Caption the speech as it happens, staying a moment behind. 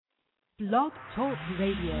Blog Talk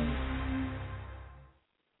Radio.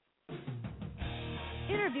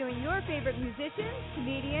 Interviewing your favorite musicians,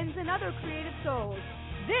 comedians, and other creative souls.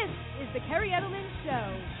 This is the Kerri Edelman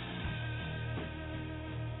Show.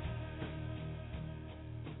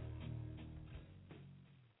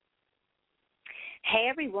 Hey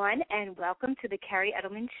everyone, and welcome to the Kerri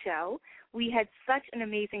Edelman Show. We had such an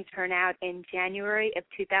amazing turnout in January of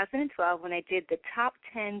 2012 when I did the top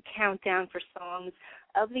 10 countdown for songs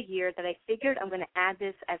of the year that I figured I'm going to add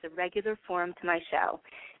this as a regular form to my show.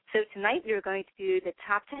 So tonight we are going to do the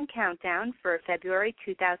top 10 countdown for February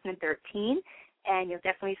 2013, and you'll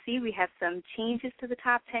definitely see we have some changes to the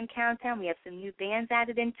top 10 countdown. We have some new bands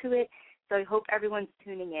added into it, so I hope everyone's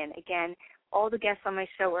tuning in. Again, all the guests on my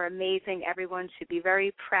show are amazing. Everyone should be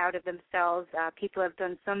very proud of themselves. People have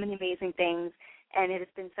done so many amazing things, and it has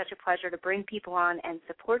been such a pleasure to bring people on and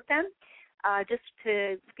support them. Just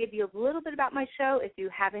to give you a little bit about my show, if you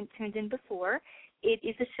haven't tuned in before, it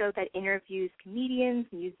is a show that interviews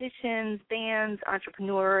comedians, musicians, bands,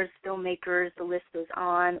 entrepreneurs, filmmakers, the list goes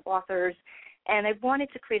on, authors. And I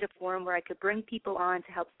wanted to create a forum where I could bring people on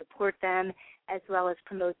to help support them as well as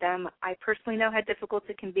promote them. I personally know how difficult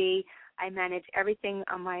it can be. I manage everything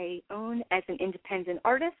on my own as an independent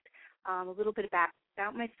artist. A little bit about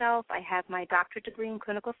myself. I have my doctorate degree in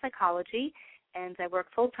clinical psychology, and I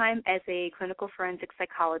work full-time as a clinical forensic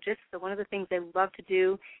psychologist. So one of the things I love to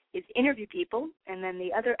do is interview people, and then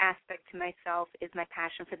the other aspect to myself is my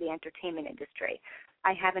passion for the entertainment industry.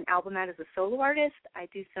 I have an album out as a solo artist. I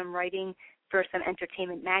do some writing for some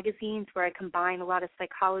entertainment magazines where I combine a lot of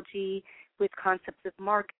psychology with concepts of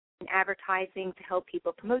marketing and advertising to help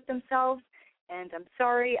people promote themselves. And I'm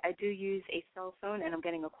sorry, I do use a cell phone, and I'm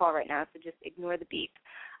getting a call right now, so just ignore the beep.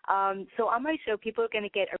 So on my show, people are going to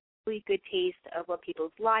get a really good taste of what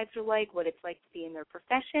people's lives are like, what it's like to be in their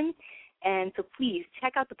profession. And so please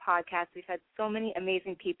check out the podcast. We've had so many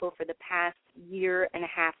amazing people for the past year and a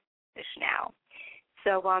half-ish now.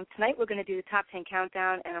 So tonight we're going to do the top 10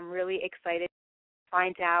 countdown, and I'm really excited to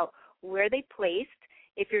find out where they placed.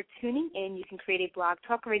 If you're tuning in, you can create a Blog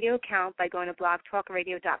Talk Radio account by going to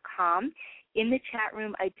blogtalkradio.com. In the chat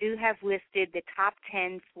room, I do have listed the top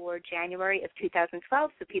 10 for January of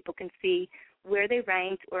 2012 so people can see where they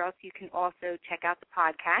ranked, or else you can also check out the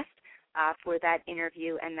podcast for that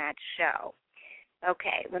interview and that show.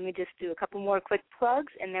 Okay, let me just do a couple more quick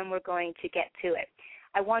plugs, and then we're going to get to it.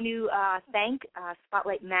 I want to thank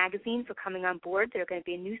Spotlight Magazine for coming on board. They're going to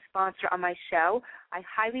be a new sponsor on my show. I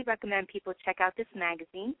highly recommend people check out this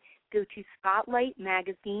magazine. Go to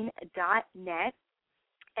spotlightmagazine.net,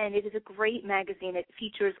 and it is a great magazine. It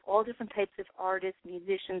features all different types of artists,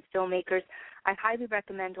 musicians, filmmakers. I highly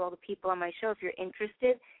recommend all the people on my show. If you're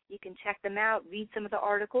interested, you can check them out, read some of the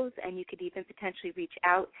articles, and you could even potentially reach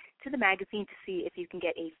out to the magazine to see if you can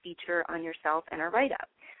get a feature on yourself and a write-up.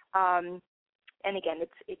 And again,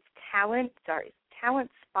 it's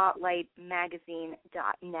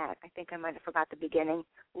talentspotlightmagazine.net. I think I might have forgot the beginning.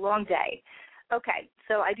 Long day. Okay,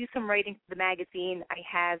 so I do some writing for the magazine. I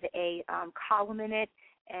have a column in it,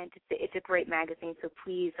 and it's a great magazine, so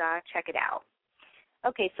please check it out.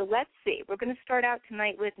 Okay, so let's see. We're going to start out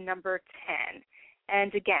tonight with number 10.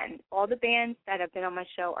 And again, all the bands that have been on my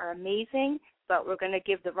show are amazing, but we're going to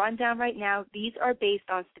give the rundown right now. These are based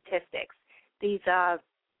on statistics. These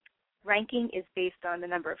ranking is based on the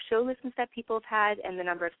number of show listens that people have had and the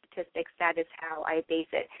number of statistics. That is how I base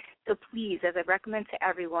it. So please, as I recommend to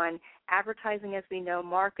everyone, advertising, as we know,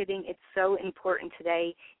 marketing, it's so important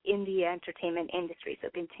today in the entertainment industry. So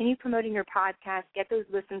continue promoting your podcast, get those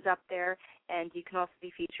listens up there, and you can also be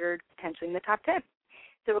featured potentially in the top 10.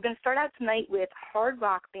 So we're going to start out tonight with hard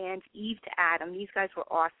rock band Eve to Adam. These guys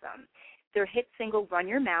were awesome. Their hit single, Run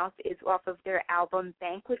Your Mouth, is off of their album,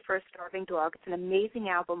 Banquet for a Starving Dog. It's an amazing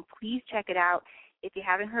album. Please check it out. If you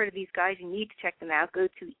haven't heard of these guys, you need to check them out. Go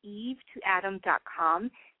to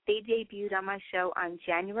evetoadam.com. They debuted on my show on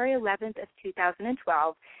January 11th of 2012.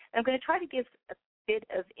 And I'm going to try to give a bit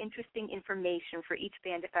of interesting information for each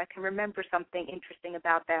band, if I can remember something interesting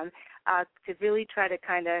about them, to really try to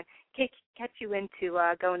kind of catch you into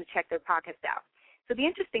going to check their podcasts out. So the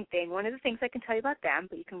interesting thing, one of the things I can tell you about them,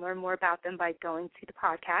 but you can learn more about them by going to the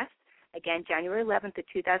podcast, again, January 11th of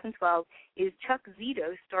 2012, is Chuck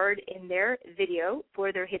Zito starred in their video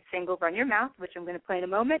for their hit single, Run Your Mouth, which I'm going to play in a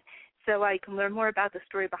moment. So you can learn more about the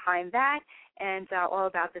story behind that and all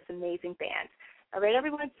about this amazing band. All right,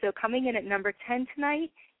 everyone, so coming in at number 10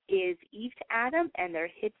 tonight is Eve to Adam and their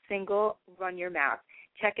hit single, Run Your Mouth.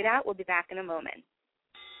 Check it out. We'll be back in a moment.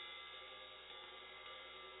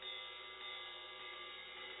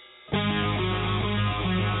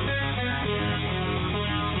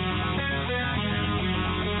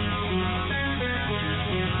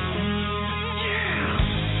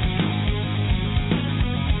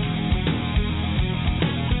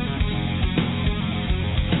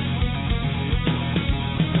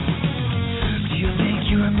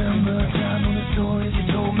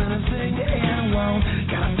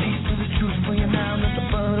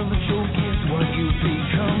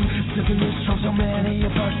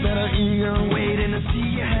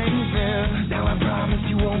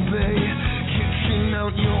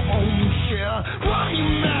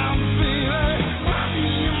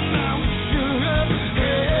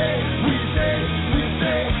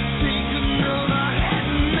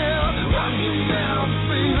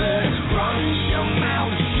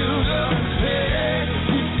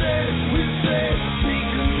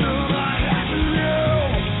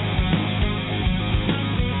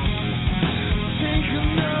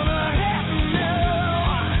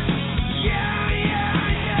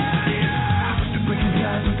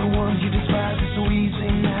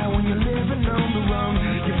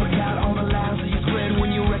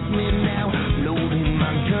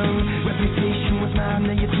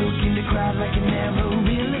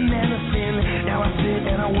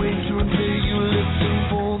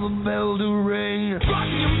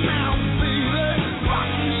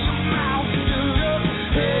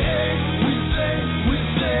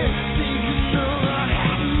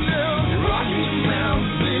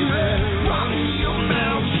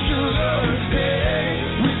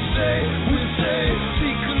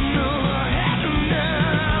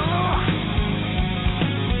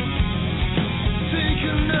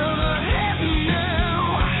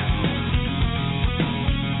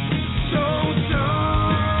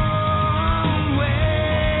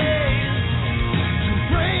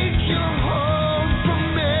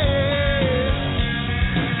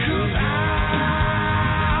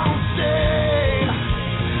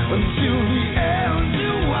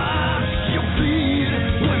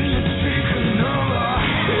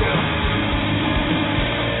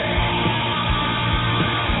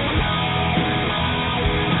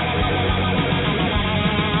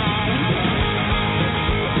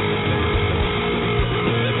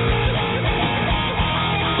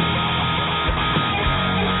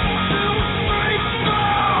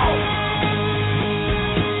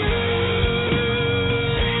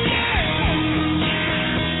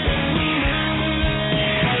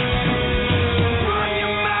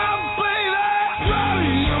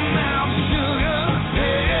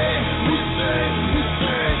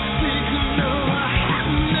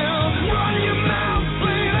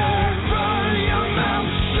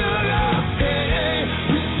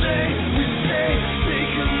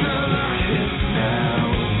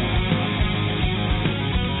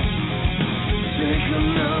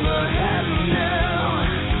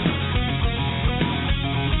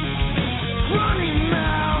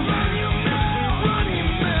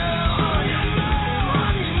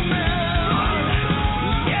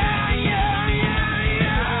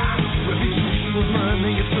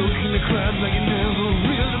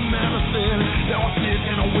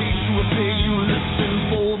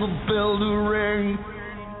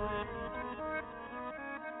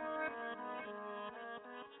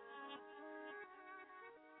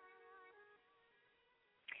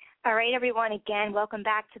 All right, everyone, again, welcome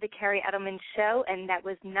back to the Kerri Edelman Show, and that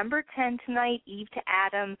was number 10 tonight, Eve to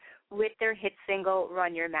Adam, with their hit single,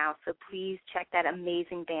 Run Your Mouth. So please check that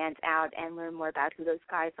amazing band out and learn more about who those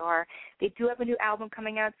guys are. They do have a new album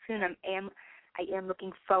coming out soon. I am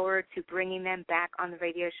looking forward to bringing them back on the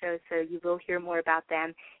radio show, so you will hear more about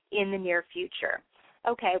them in the near future.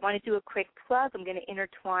 Okay, I want to do a quick plug. I'm going to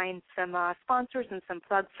intertwine some sponsors and some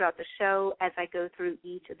plugs throughout the show as I go through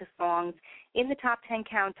each of the songs in the top 10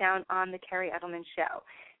 countdown on the Kerri Edelman Show.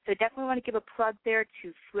 So definitely want to give a plug there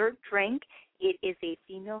to Flirt Drink. It is a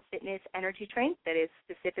female fitness energy drink that is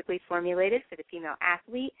specifically formulated for the female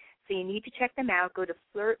athlete. So you need to check them out. Go to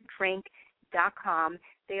flirtdrink.com.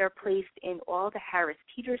 They are placed in all the Harris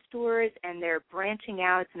Teeter stores, and they're branching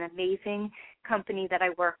out. It's an amazing company that I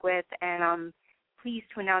work with, and I'm pleased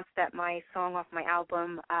to announce that my song off my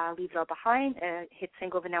album, Leave It All Behind, a hit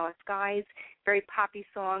single, Vanilla Skies, very poppy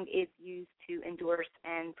song, is used to endorse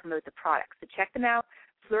and promote the product. So check them out,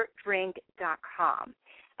 flirtdrink.com.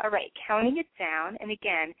 All right, counting it down, and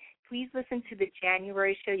again, please listen to the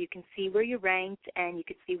January show. You can see where you ranked, and you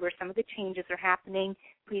can see where some of the changes are happening.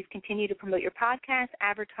 Please continue to promote your podcast,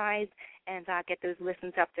 advertise, and get those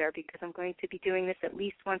listens up there, because I'm going to be doing this at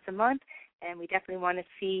least once a month, and we definitely want to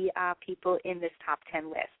see people in this top 10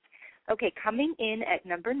 list. Okay, coming in at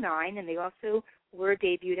number 9, and they also were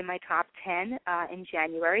debuted in my top 10 in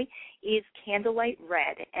January, is Candlelight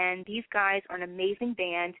Red. And these guys are an amazing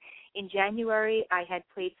band. In January, I had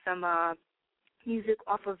played some music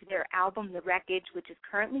off of their album, The Wreckage, which is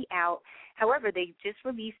currently out. However, they just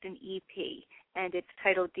released an EP, and it's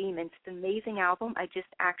titled Demons. It's an amazing album. I just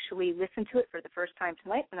actually listened to it for the first time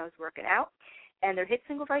tonight when I was working out. And their hit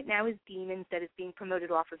single right now is Demons that is being promoted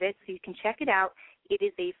off of it, so you can check it out. It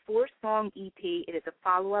is a 4-song EP. It is a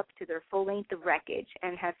follow-up to their full-length The Wreckage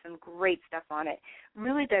and has some great stuff on it.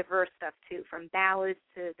 Really diverse stuff, too, from ballads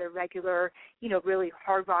to the regular, really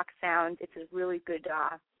hard rock sound. It's a really good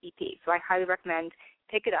EP, so I highly recommend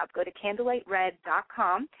pick it up. Go to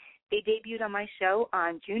candlelightred.com. They debuted on my show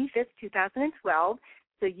on June 5th, 2012,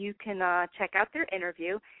 so you can check out their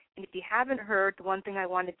interview. And if you haven't heard, the one thing I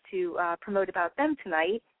wanted to promote about them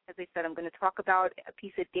tonight, as I said, I'm going to talk about a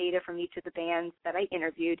piece of data from each of the bands that I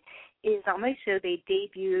interviewed, is on my show they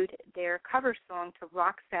debuted their cover song to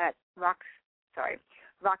Roxette's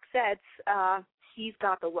She's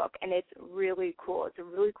Got the Look, and it's really cool. It's a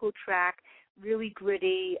really cool track, really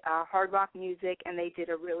gritty, hard rock music, and they did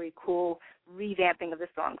a really cool revamping of the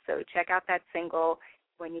song. So check out that single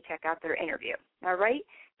when you check out their interview. All right?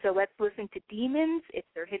 So let's listen to Demons. It's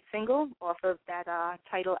their hit single off of that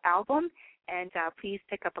title album. And please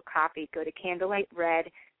pick up a copy. Go to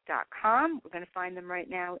candlelightred.com. We're going to find them right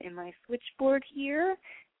now in my switchboard here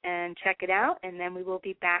and check it out, and then we will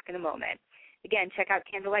be back in a moment. Again, check out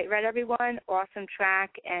Candlelight Red, everyone. Awesome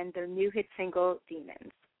track, and their new hit single,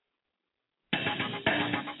 Demons.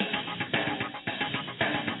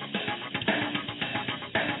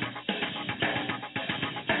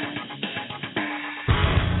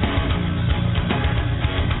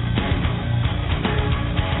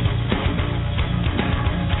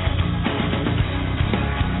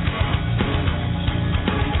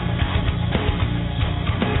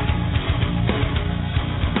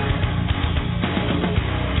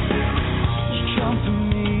 Jumping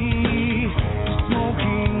me,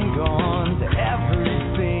 smoking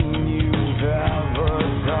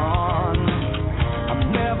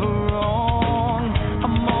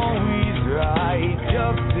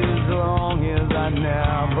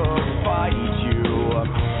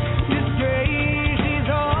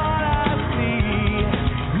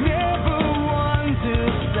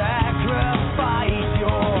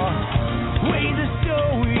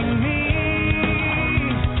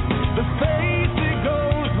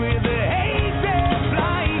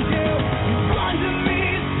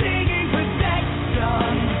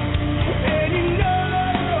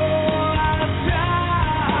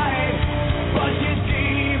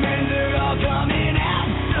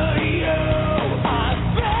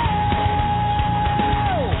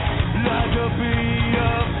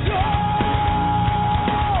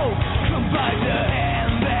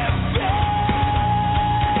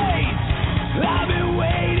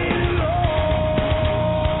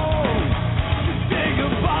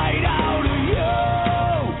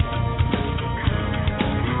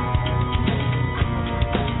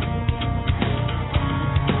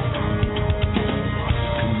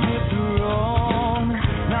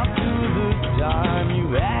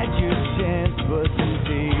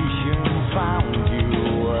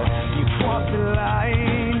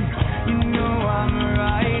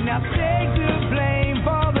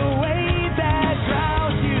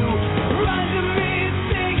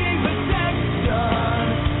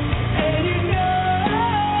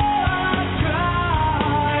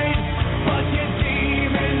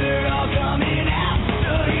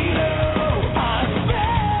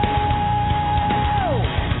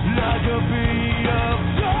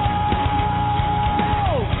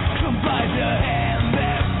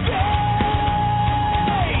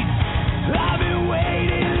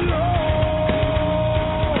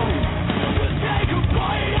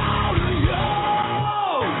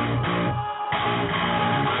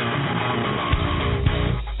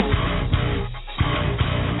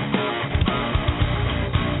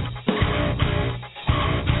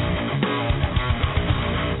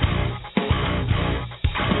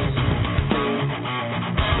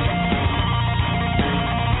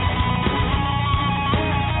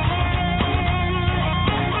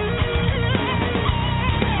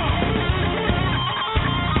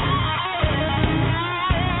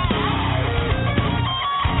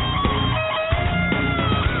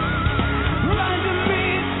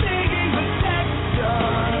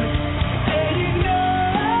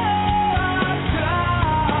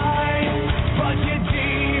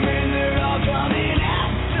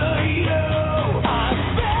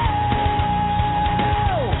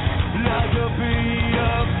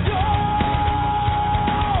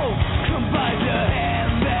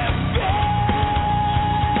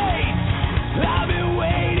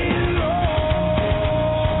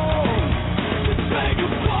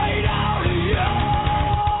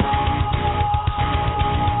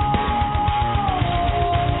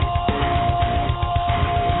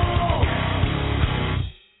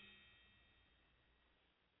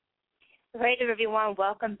everyone.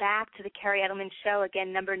 Welcome back to the Kerri Edelman Show.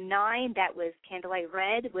 Again, number 9, that was Candlelight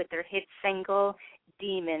Red with their hit single,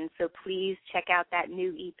 Demon. So please check out that new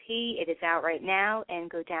EP. It is out right now, and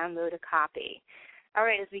go download a copy. All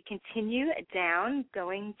right, as we continue down,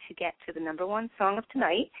 going to get to the number 1 song of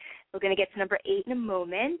tonight. We're going to get to number 8 in a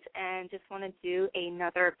moment, and just want to do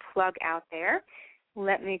another plug out there.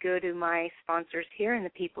 Let me go to my sponsors here and the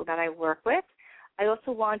people that I work with. I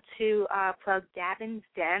also want to plug Davin's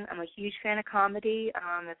Den. I'm a huge fan of comedy.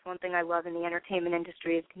 That's one thing I love in the entertainment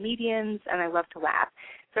industry is comedians, and I love to laugh.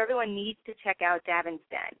 So everyone needs to check out Davin's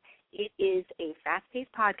Den. It is a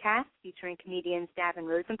fast-paced podcast featuring comedians Davin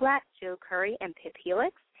Rosenblatt, Joe Kerri, and Pip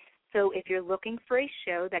Helix. So if you're looking for a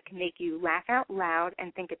show that can make you laugh out loud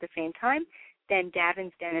and think at the same time, then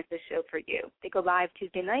Davin's Den is the show for you. They go live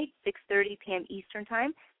Tuesday night, 6:30 p.m. Eastern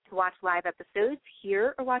Time. To watch live episodes,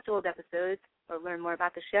 hear or watch old episodes, or learn more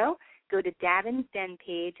about the show, go to Davin's Den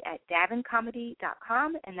page at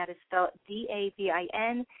davincomedy.com, and that is spelled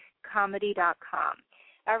D-A-V-I-N, comedy.com.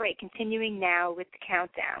 All right, continuing now with the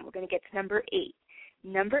countdown. We're going to get to number 8.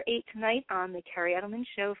 Number 8 tonight on the Kerri Edelman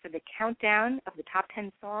Show for the countdown of the top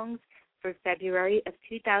 10 songs for February of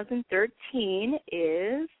 2013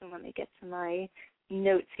 is, and let me get to my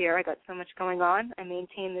notes here. I got so much going on. I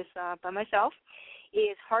maintain this by myself.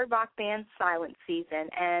 Is hard rock band Silent Season,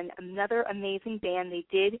 and another amazing band. They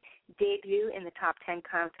did debut in the top 10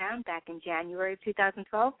 countdown back in January of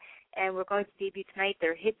 2012, and we're going to debut tonight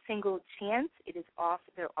their hit single, Chance. It is off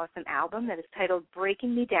their awesome album that is titled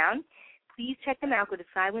Breaking Me Down. Please check them out. Go to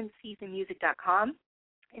silentseasonmusic.com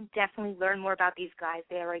and definitely learn more about these guys.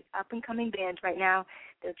 They are an up-and-coming band right now.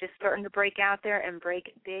 They're just starting to break out there and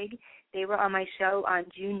break big. They were on my show on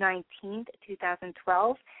June 19th,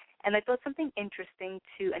 2012. And I thought something interesting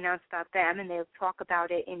to announce about them, and they'll talk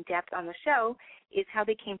about it in depth on the show, is how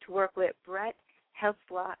they came to work with Brett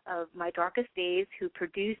Helsla of My Darkest Days, who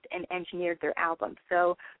produced and engineered their album.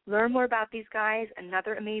 So learn more about these guys,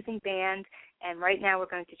 another amazing band. And right now we're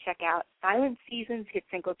going to check out Silent Season's hit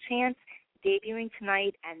single Chance, debuting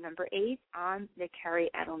tonight at number 8 on the Kerri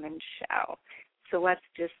Edelman Show. So let's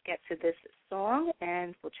just get to this song,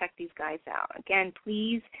 and we'll check these guys out. Again,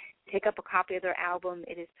 please pick up a copy of their album.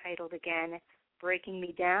 It is titled, again, Breaking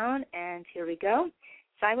Me Down, and here we go.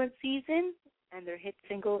 Silent Season and their hit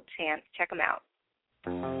single, Chance. Check them out.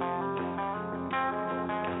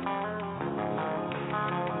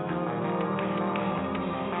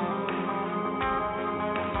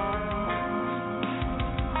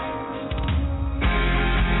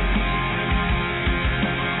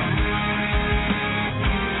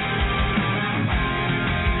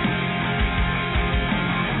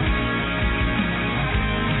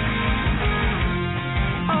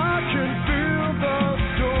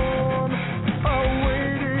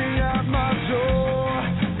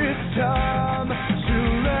 It's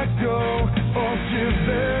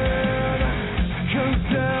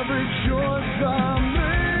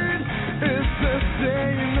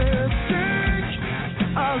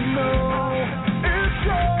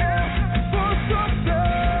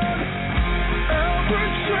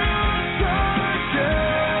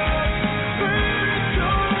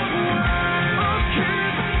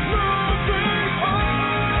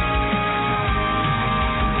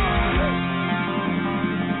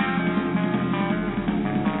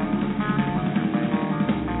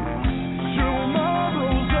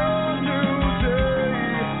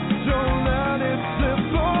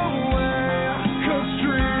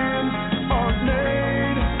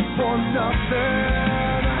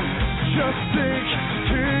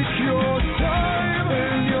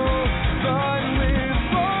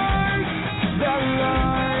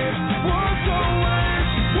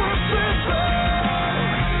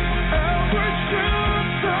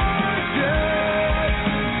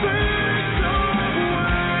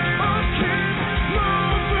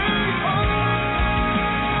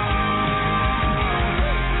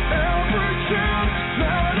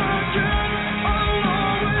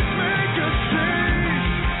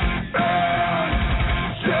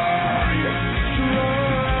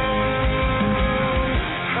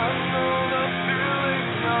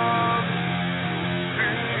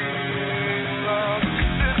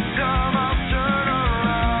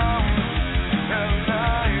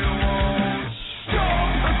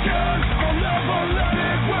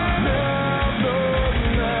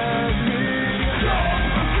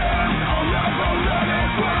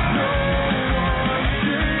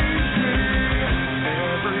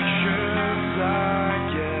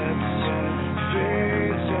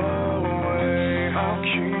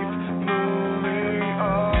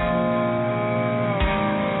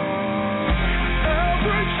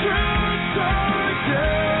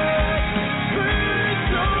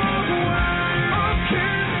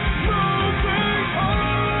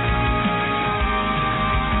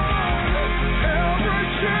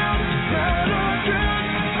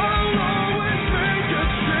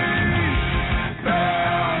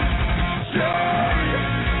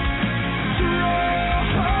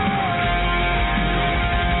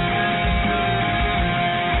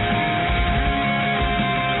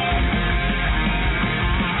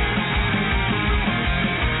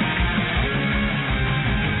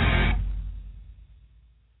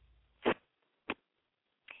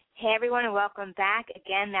Hey, everyone, and welcome back.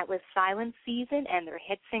 Again, that was Silent Season and their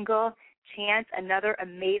hit single, Chance, another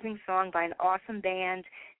amazing song by an awesome band,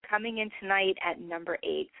 coming in tonight at number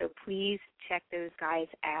 8. So please check those guys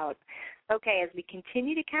out. Okay, as we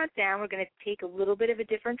continue to count down, we're going to take a little bit of a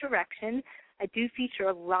different direction. I do feature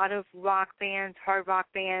a lot of rock bands, hard rock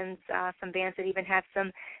bands, some bands that even have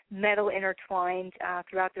some metal intertwined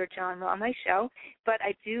throughout their genre on my show. But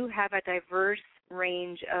I do have a diverse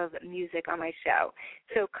range of music on my show.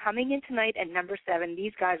 So coming in tonight at number 7,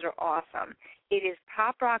 these guys are awesome. It is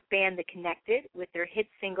pop rock band The Connected with their hit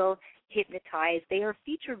single, Hypnotize. They are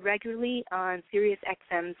featured regularly on Sirius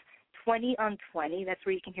XM's 20 on 20. That's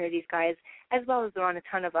where you can hear these guys, as well as they're on a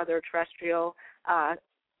ton of other terrestrial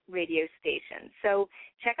radio stations. So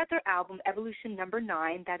check out their album, Evolution Number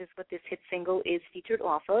 9. That is what this hit single is featured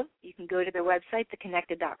off of. You can go to their website,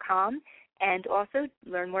 theconnected.com, and also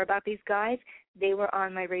learn more about these guys. They were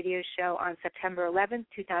on my radio show on September 11th,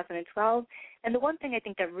 2012. And the one thing I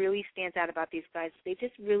think that really stands out about these guys is they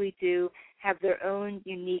just really do have their own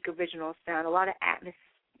unique original sound, a lot of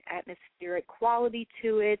atmospheric quality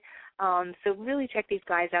to it. So really check these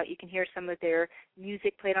guys out. You can hear some of their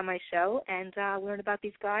music played on my show and learn about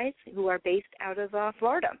these guys who are based out of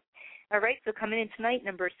Florida. All right, so coming in tonight,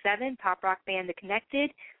 number 7, pop rock band The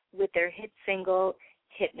Connected with their hit single,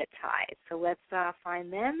 Hypnotize. So let's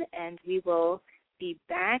find them, and we will be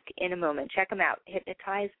back in a moment. Check them out,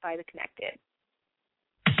 Hypnotize by The Connected.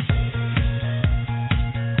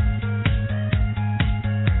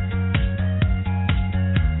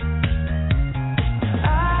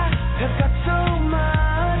 I've got so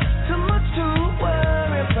much to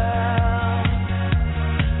worry about.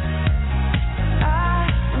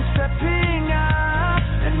 I'm stepping up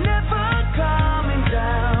and never coming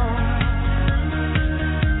down.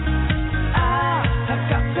 I've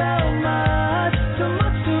got so much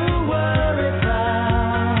to worry about.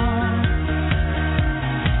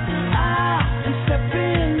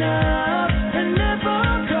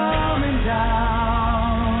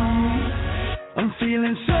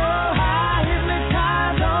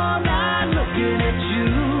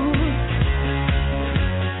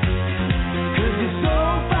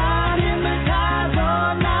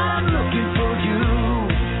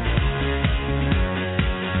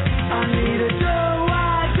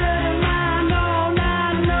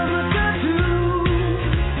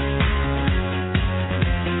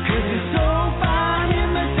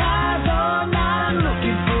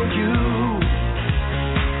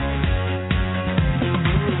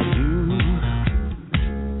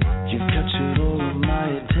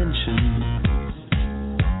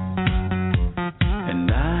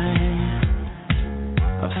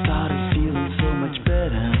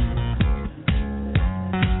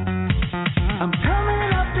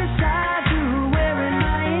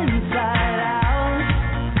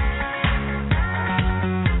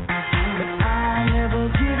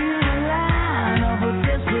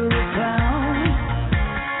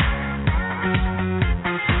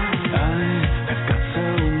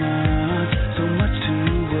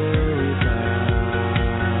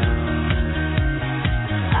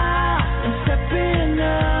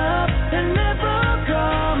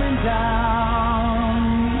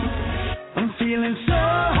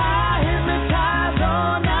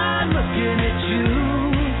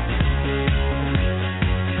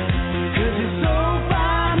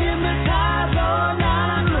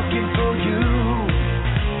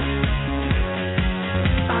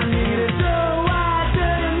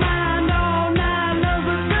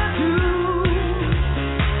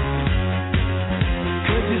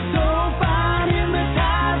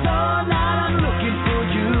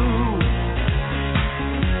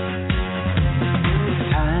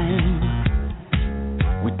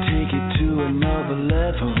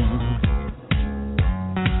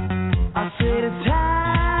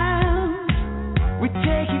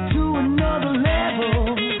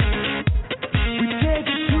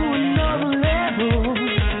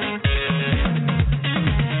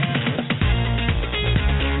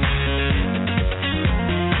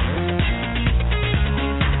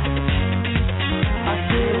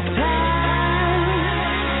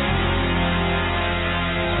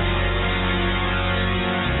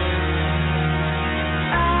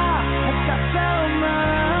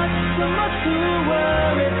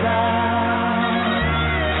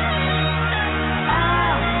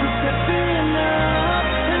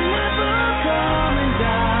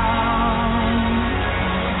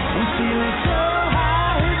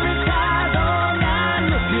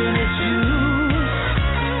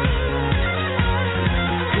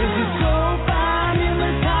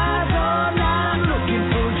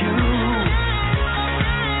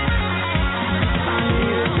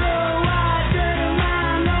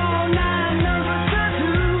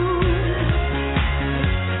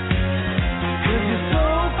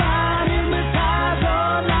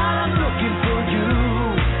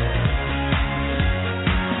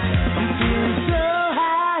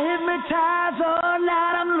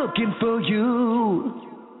 looking for you.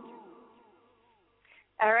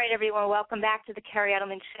 All right, everyone, welcome back to the Kerri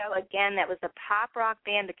Edelman Show. Again, that was a pop rock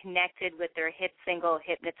band that connected with their hit single,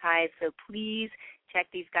 Hypnotized. So please check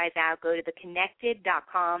these guys out. Go to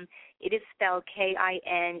theconnected.com. It is spelled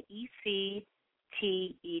KINECTED.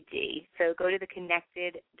 So go to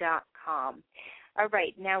theconnected.com. All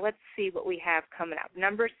right, now let's see what we have coming up.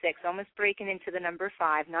 Number 6, almost breaking into the number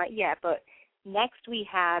 5, not yet, but next we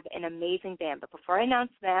have an amazing band. But before I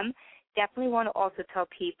announce them, definitely want to also tell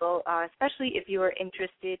people, especially if you are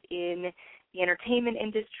interested in the entertainment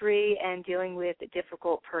industry and dealing with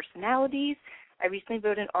difficult personalities, I recently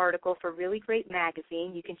wrote an article for Really Great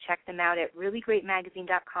Magazine. You can check them out at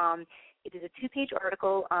reallyGreatMagazine.com. It is a 2-page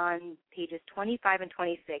article on pages 25 and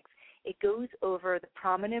 26. It goes over the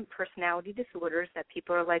prominent personality disorders that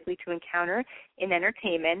people are likely to encounter in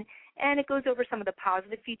entertainment, and it goes over some of the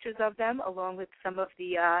positive features of them along with some of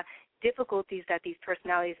the difficulties that these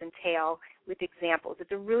personalities entail with examples.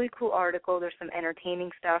 It's a really cool article. There's some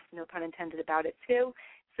entertaining stuff, no pun intended, about it too.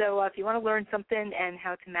 So if you want to learn something and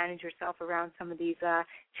how to manage yourself around some of these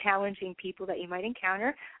challenging people that you might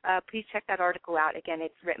encounter, please check that article out. Again,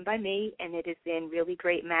 it's written by me, and it is in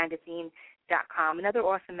reallyGreatMagazine.com. Another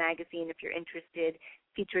awesome magazine, if you're interested,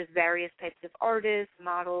 features various types of artists,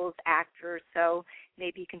 models, actors, so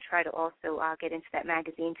maybe you can try to also get into that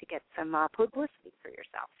magazine to get some publicity for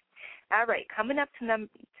yourself. All right, coming up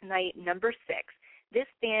tonight, number 6. This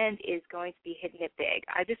band is going to be hitting it big.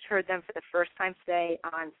 I just heard them for the first time today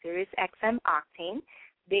on Sirius XM Octane.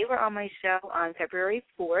 They were on my show on February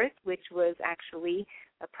 4th, which was actually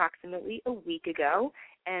approximately a week ago,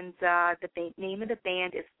 and the name of the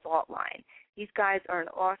band is Fault Line. These guys are an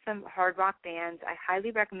awesome hard rock band. I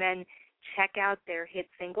highly recommend check out their hit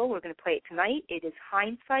single. We're going to play it tonight. It is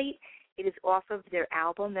Hindsight. It is off of their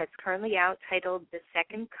album that's currently out titled The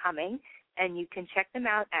Second Coming, and you can check them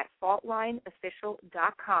out at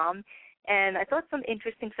faultlineofficial.com. And I thought some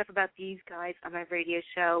interesting stuff about these guys on my radio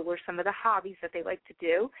show were some of the hobbies that they like to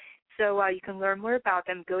do. So you can learn more about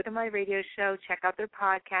them. Go to my radio show, check out their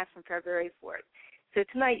podcast from February 4th. So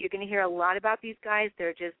tonight you're going to hear a lot about these guys.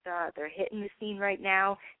 They're just they're hitting the scene right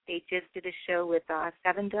now. They just did a show with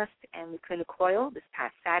Seven Dust and Lacuna Coil this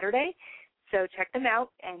past Saturday. So check them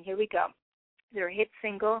out, and here we go. Their hit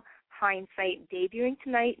single, Hindsight, debuting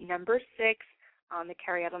tonight, number 6 on the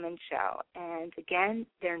Kerri Edelman Show. And again,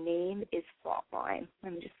 their name is Fault Line.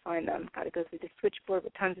 Let me just find them. Got to go through the switchboard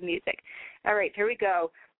with tons of music. All right, here we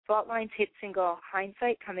go. Fault Line's hit single,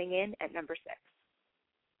 Hindsight, coming in at number 6.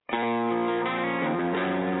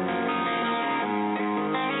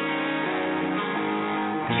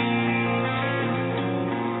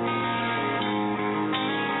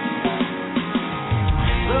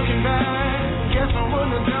 Looking back, guess I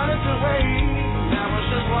wouldn't have done it the way. Now it's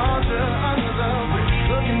just water under the bridge.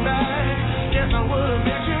 Looking back, guess I would have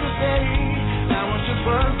begged you to stay. Now it's just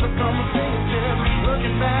words that come with fingertips.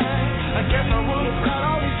 Looking back, I guess I would have cried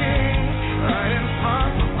all these tears right in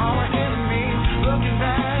front of all my enemies. Looking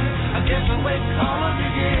back, I guess I wasted all of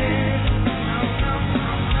your years.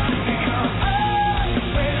 Because I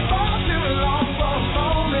waited far too long for a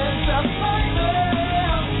moment just like this.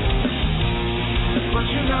 But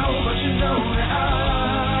you know that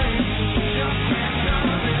I just can't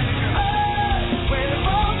love it. I waited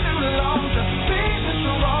far too long to see this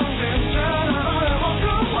so wrong, then turn around and walk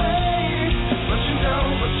away. But you know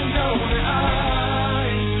that I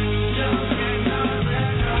just can't love it.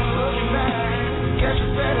 Looking back, guess you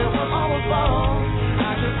said it was almost wrong.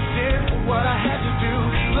 I just did what I had to do.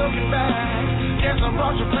 Looking back, guess I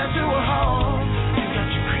brought your plan to a halt. You got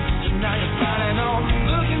your creeps and now you're fighting on.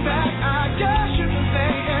 Looking back, I guess you can say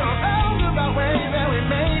in a roundabout way that we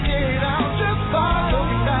made it out just fine.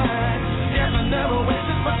 Looking back, guess I never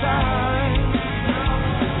wasted my time.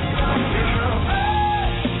 Because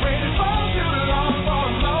I waited far too long for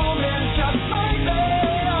a moment just like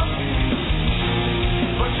this.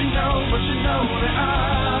 But you know that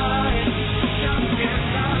I just can't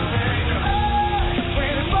stop it. I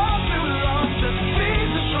waited far too long to see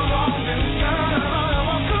this so wrong, then turn around and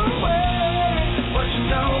walk away. But you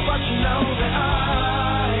know that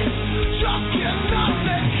I just cannot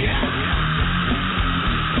let go.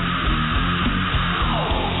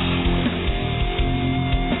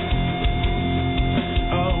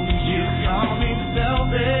 Oh, you call me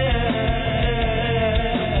selfish.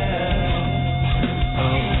 Oh.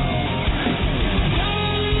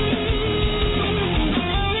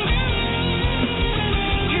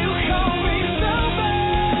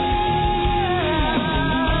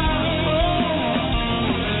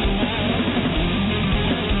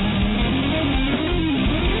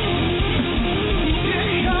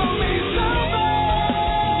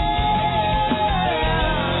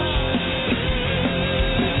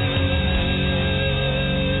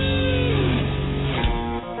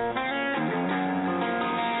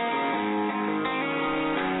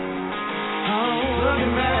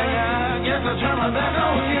 guess I'll turn my back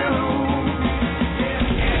on you.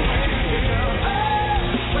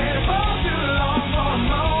 Waited for too long for a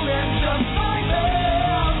moment just like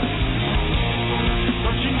that.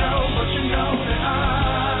 But you know that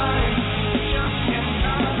I just can't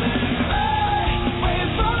stop it.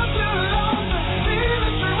 Waited for too long to see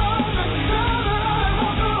that you're wrong, but now that I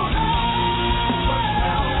won't go on. But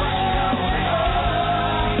now I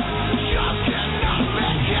just cannot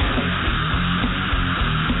let go.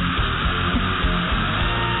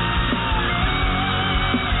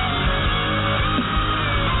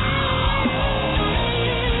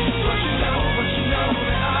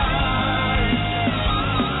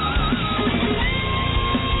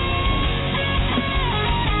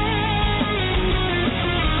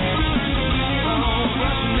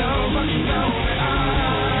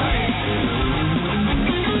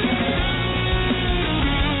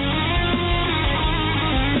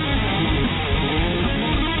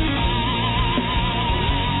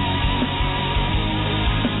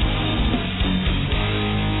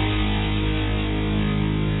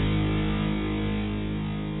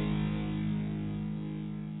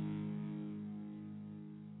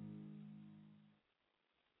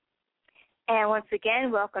 And once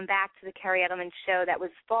again, welcome back to the Kerri Edelman Show. That was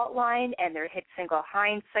Fault Line and their hit single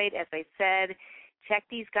Hindsight. As I said, check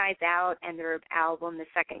these guys out and their album, The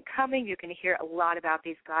Second Coming. You're going to hear a lot about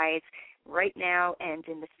these guys right now and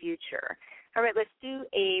in the future. All right, let's do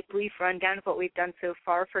a brief rundown of what we've done so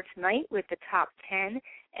far for tonight with the top 10,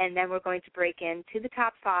 and then we're going to break into the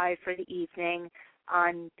top 5 for the evening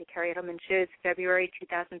on the Kerri Edelman Show's February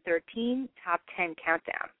 2013 Top 10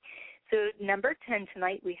 Countdown. So number 10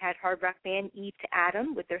 tonight, we had hard rock band Eve to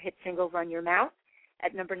Adam with their hit single Run Your Mouth.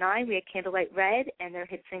 At number 9, we had Candlelight Red and their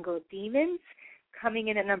hit single Demons. Coming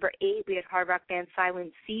in at number 8, we had hard rock band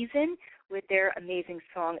Silent Season with their amazing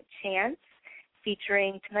song Chance.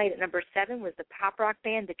 Featuring tonight at number 7 was the pop rock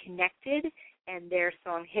band The Connected and their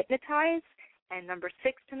song Hypnotize. And number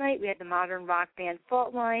 6 tonight, we had the modern rock band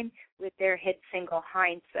Fault Line with their hit single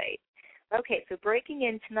Hindsight. Okay, so breaking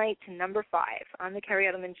in tonight to number 5 on the Kerri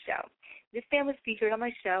Edelman Show. This band was featured on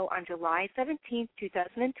my show on July 17th,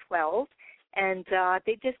 2012, and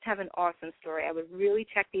they just have an awesome story. I would really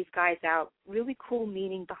check these guys out. Really cool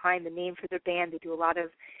meaning behind the name for their band. They do a lot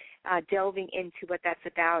of delving into what that's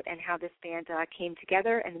about and how this band came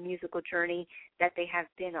together and the musical journey that they have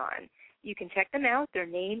been on. You can check them out. Their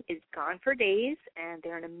name is Gone for Days, and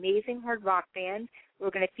they're an amazing hard rock band.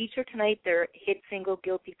 We're going to feature tonight their hit single,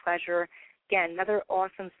 Guilty Pleasure. Again, another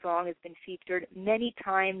awesome song has been featured many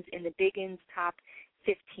times in the Biggins Top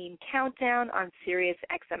 15 Countdown on Sirius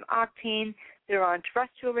XM Octane. They're on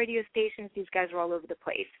terrestrial radio stations. These guys are all over the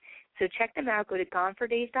place. So check them out. Go to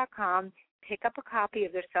gonefordays.com. Pick up a copy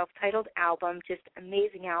of their self-titled album. Just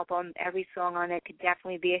amazing album. Every song on it could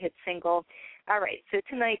definitely be a hit single. All right, so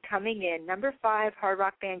tonight coming in, number 5, hard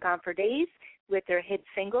rock band Gone for Days with their hit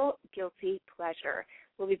single, Guilty Pleasure.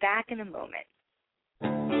 We'll be back in a moment.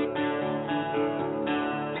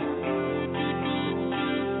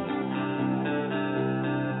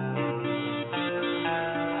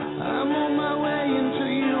 I'm on my way into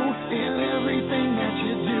you in everything that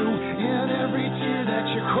you do, in every tear that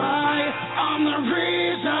you cry. I'm the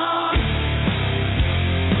reason.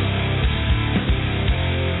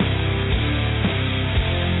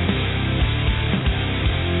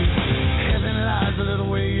 Heaven lies a little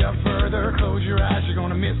way up further. Close your eyes, you're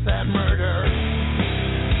gonna miss that murder.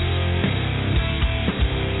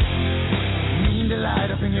 Mean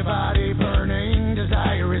delight up in your body burning.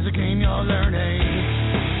 Desire is a game you're learning.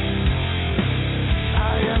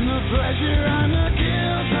 I am the pleasure, I'm the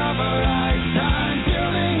guilt of a lifetime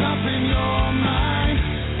building up in your mind.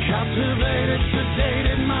 Captivated,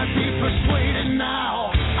 sedated, might be persuaded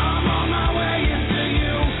now. I'm on my way into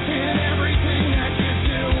you in everything that you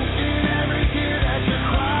do, in every tear that you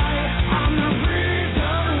cry. I'm the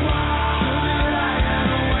reason why I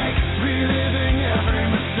am awake, reliving every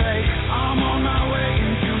mistake. I'm on my way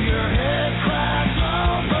into your head, cracked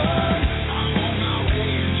open. I'm on my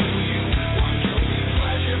way into you, one guilty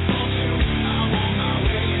pleasure for two. I'm on my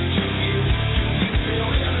way into you, do you feel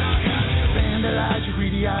it like I do? Vandalize your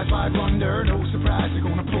greedy eyes, wide wonder. No surprise, they're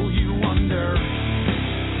gonna pull you under.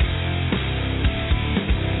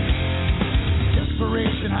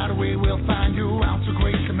 Desperation, how the way we'll find you. Ounce of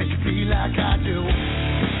grace to make you feel like I do.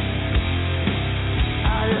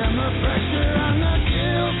 I am the pressure, I'm the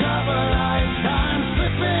guilt of a lifetime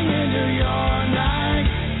slipping into your night.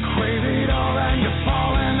 Crave it all and you're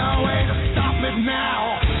falling away to stop it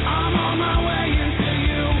now. I'm on my way into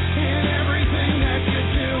you in everything that you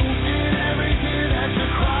do, in every tear that you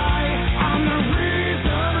cry. I'm the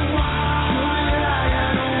reason why I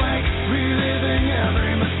am awake,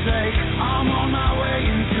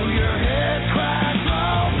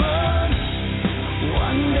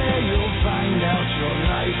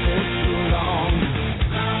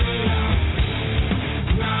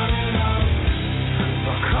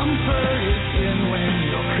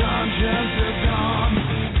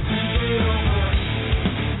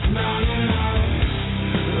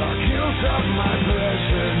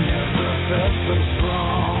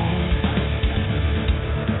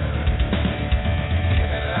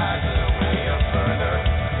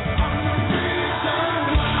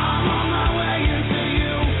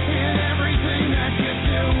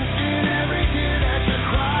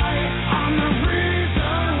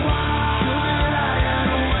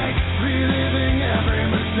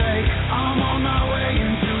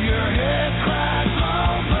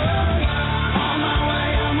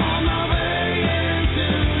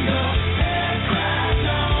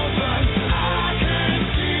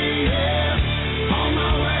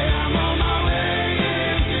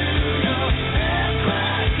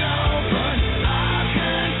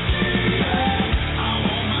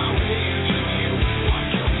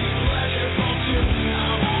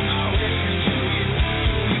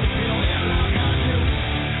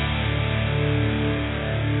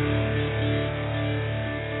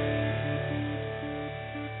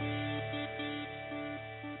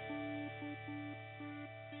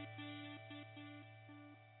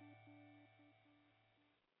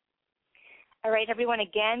 All right, everyone,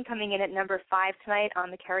 again, coming in at number 5 tonight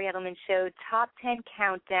on the Kerri Edelman Show, Top 10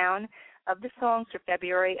 Countdown of the songs for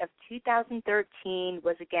February of 2013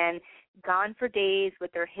 was, again, Gone for Days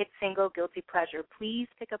with their hit single, Guilty Pleasure. Please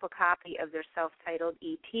pick up a copy of their self-titled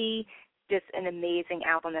EP. Just an amazing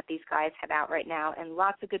album that these guys have out right now, and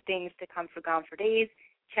lots of good things to come for Gone for Days.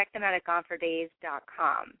 Check them out at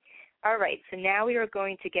gonefordays.com. All right, so now we are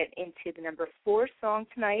going to get into the number 4 song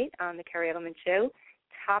tonight on the Kerri Edelman Show,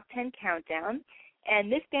 Top 10 Countdown.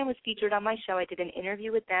 And this band was featured on my show. I did an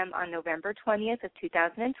interview with them on November 20th of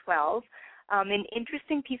 2012. An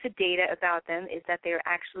interesting piece of data about them is that they are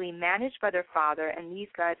actually managed by their father, and these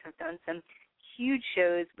guys have done some huge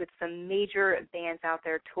shows with some major bands out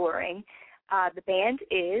there touring. The band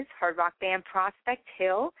is hard rock band Prospect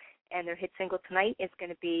Hill, and their hit single tonight is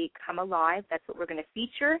going to be Come Alive. That's what we're going to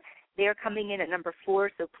feature. They are coming in at number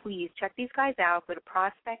 4, so please check these guys out. Go to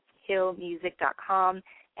prospecthillmusic.com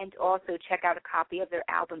and also check out a copy of their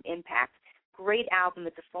album Impact. Great album.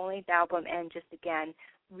 It's a full-length album, and just, again,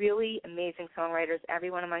 really amazing songwriters.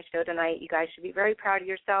 Everyone on my show tonight, you guys should be very proud of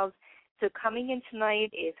yourselves. So coming in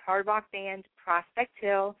tonight is hard rock band Prospect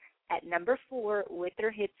Hill at number 4 with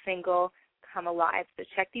their hit single, Come Alive. So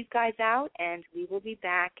check these guys out, and we will be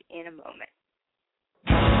back in a moment.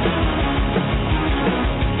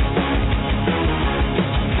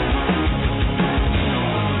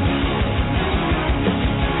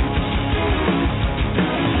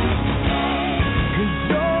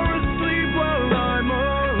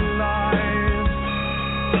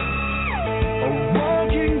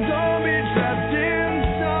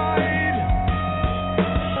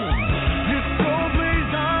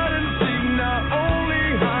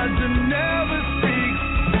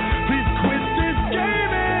 Quit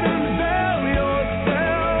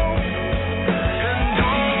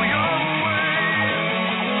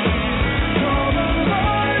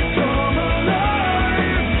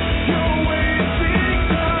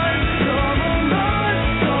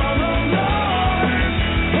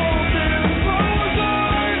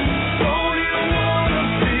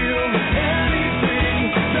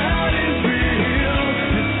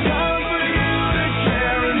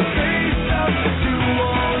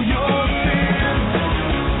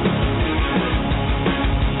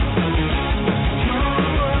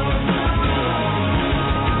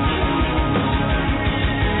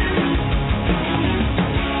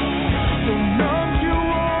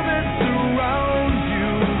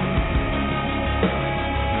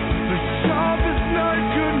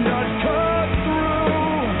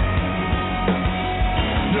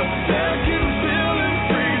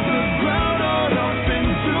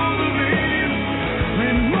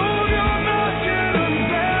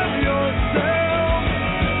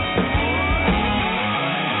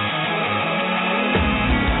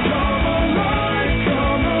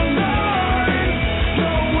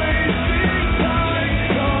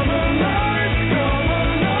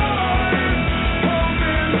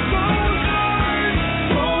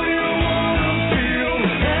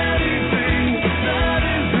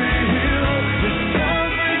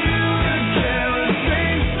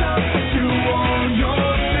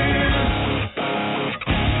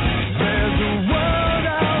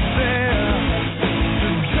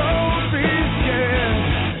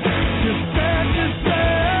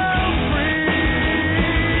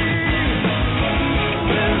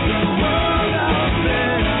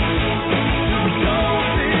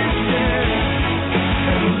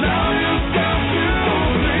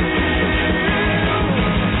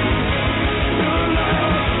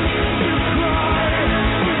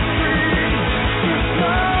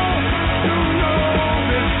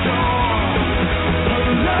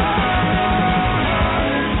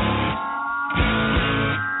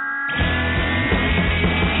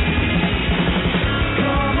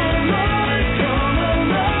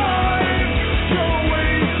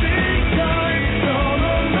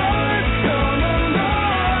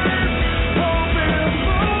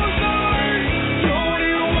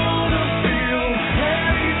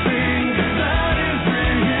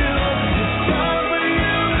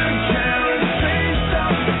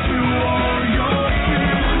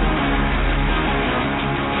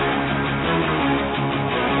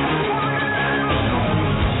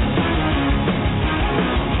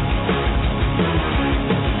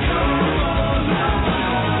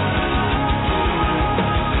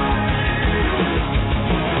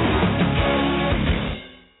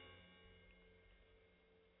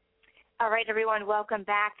right, everyone, welcome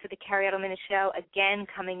back to the Kerri Edelman Show. Again,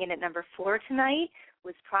 coming in at number 4 tonight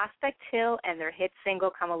was Prospect Hill and their hit single,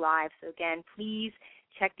 Come Alive. So, again, please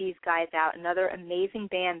check these guys out. Another amazing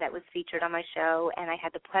band that was featured on my show, and I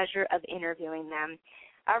had the pleasure of interviewing them.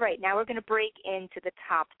 All right, now we're going to break into the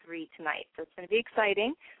top 3 tonight. So it's going to be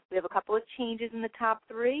exciting. We have a couple of changes in the top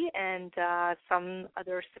 3 and some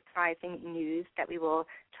other surprising news that we will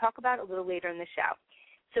talk about a little later in the show.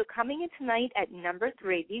 So coming in tonight at number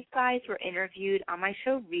 3, these guys were interviewed on my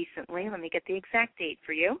show recently. Let me get the exact date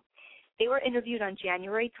for you. They were interviewed on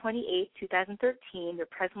January 28, 2013. They're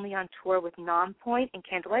presently on tour with Nonpoint and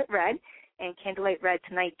Candlelight Red. And Candlelight Red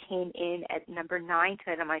tonight came in at number 9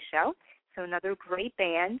 tonight on my show. So another great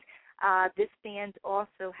band. This band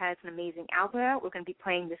also has an amazing album out. We're going to be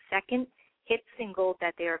playing the second hit single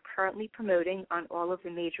that they are currently promoting on all of the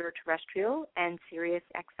major terrestrial and Sirius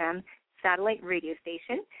XM satellite radio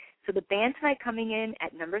stations. So the band tonight coming in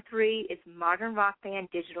at number 3 is modern rock band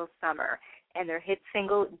Digital Summer and their hit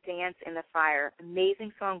single, Dance in the Fire.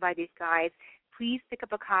 Amazing song by these guys. Please pick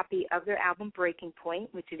up a copy of their album Breaking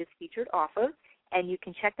Point, which it is featured off of, and you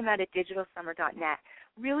can check them out at digitalsummer.net.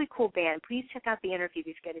 Really cool band. Please check out the interview if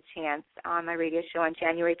you get a chance on my radio show on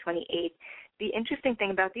January 28th. The interesting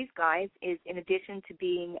thing about these guys is in addition to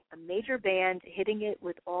being a major band, hitting it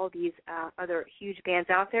with all these other huge bands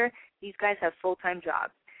out there, these guys have full-time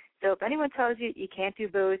jobs. So if anyone tells you you can't do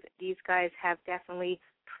both, these guys have definitely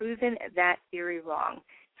proven that theory wrong.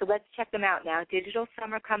 So let's check them out now. Digital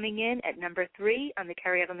Summer coming in at number 3 on the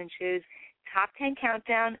Kerri Edelman Show's Top 10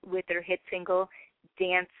 Countdown with their hit single,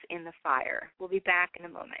 Dance in the Fire. We'll be back in a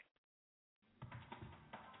moment.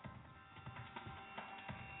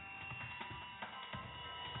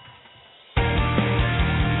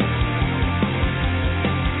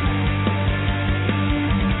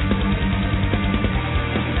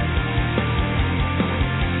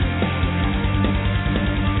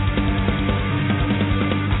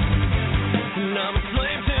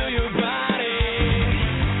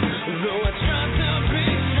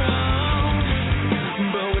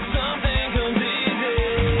 But when something comes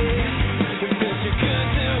easy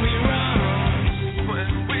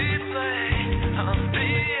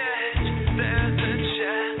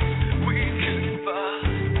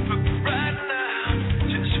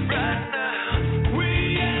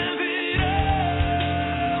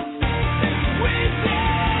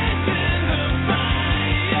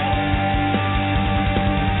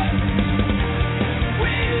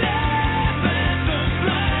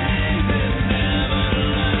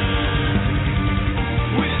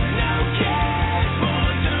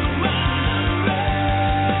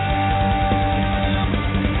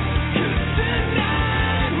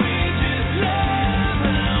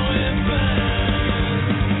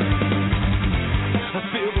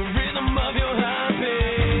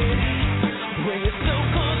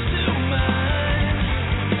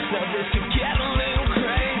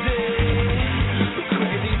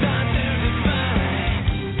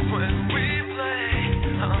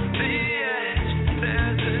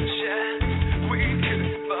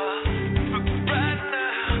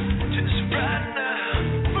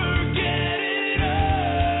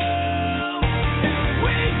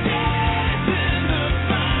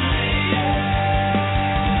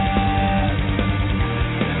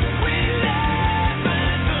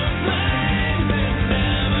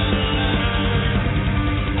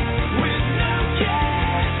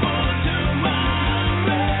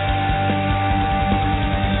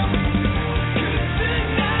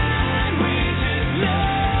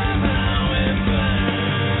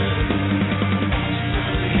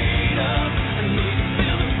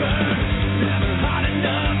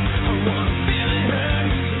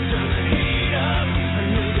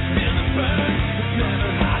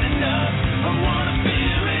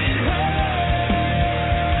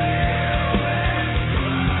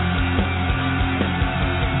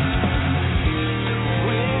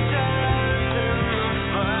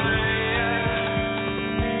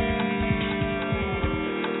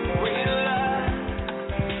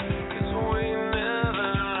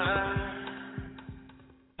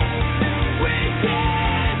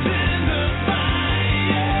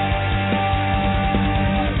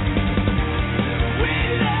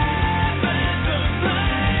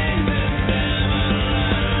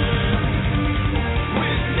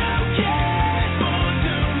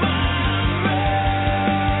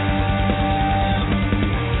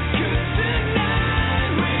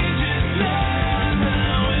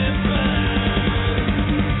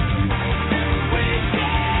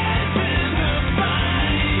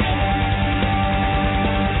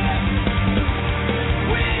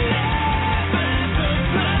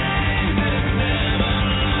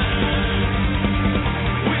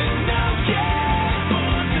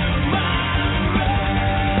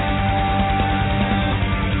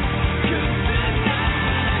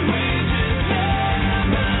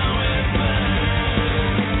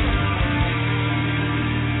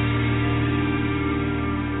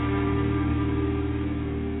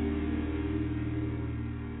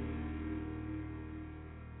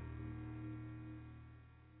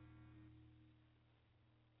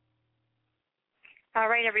All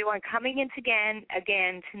right, everyone, coming in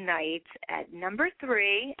again tonight at number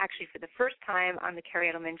 3, actually for the first time on the Kerri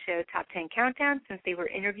Edelman Show Top 10 Countdown since they were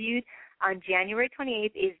interviewed on January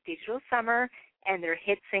 28th is Digital Summer and their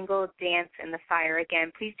hit single, Dance in the Fire.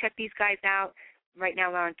 Again, please check these guys out. Right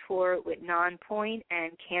now we're on tour with Non-Point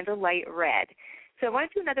and Candlelight Red. So I want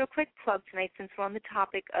to do another quick plug tonight since we're on the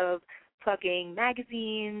topic of plugging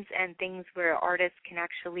magazines and things where artists can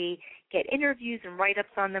actually get interviews and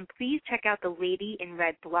write-ups on them. Please check out the Lady in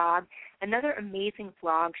Red blog, another amazing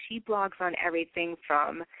blog. She blogs on everything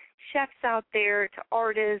from chefs out there to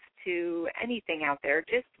artists to anything out there.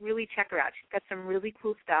 Just really check her out. She's got some really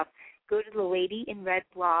cool stuff. Go to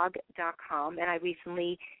theladyinredblog.com, and I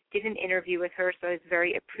recently did an interview with her, so I was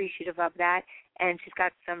very appreciative of that, and she's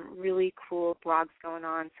got some really cool blogs going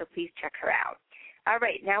on, so please check her out. All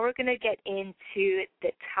right, now we're going to get into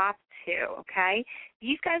the top 2, okay?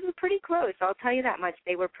 These guys were pretty close, I'll tell you that much.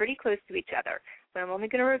 They were pretty close to each other, but I'm only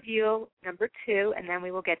going to reveal number 2, and then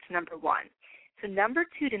we will get to number 1. So number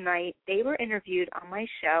 2 tonight, they were interviewed on my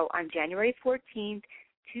show on January 14th,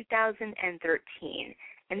 2013.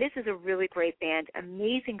 And this is a really great band,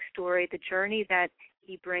 amazing story. The journey that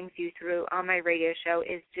he brings you through on my radio show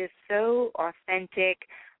is just so authentic.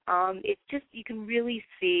 It's just, you can really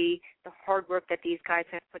see the hard work that these guys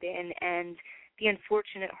have put in and the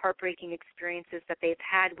unfortunate, heartbreaking experiences that they've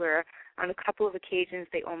had where on a couple of occasions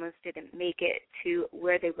they almost didn't make it to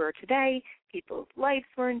where they were today. People's lives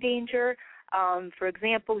were in danger. For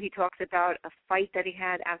example, he talks about a fight that he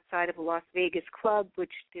had outside of a Las Vegas club,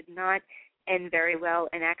 which did not end very well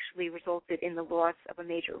and actually resulted in the loss of a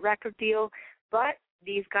major record deal. But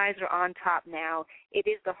these guys are on top now. It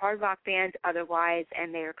is the hard rock band Otherwise,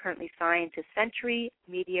 and they are currently signed to Century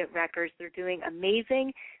Media Records. They're doing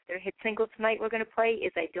amazing. Their hit single tonight we're going to play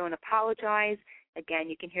is I Don't Apologize. Again,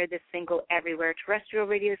 you can hear this single everywhere, terrestrial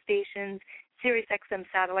radio stations, Sirius XM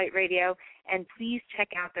satellite radio, and please check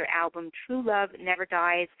out their album True Love Never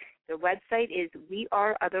Dies. Their website is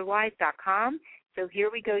weareotherwise.com. So here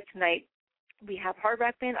we go tonight. We have hard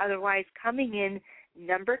rock band Otherwise coming in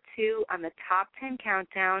number 2 on the top 10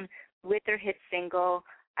 countdown with their hit single,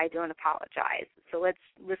 I Don't Apologize. So let's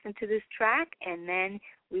listen to this track, and then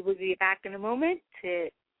we will be back in a moment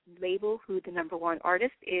to label who the number 1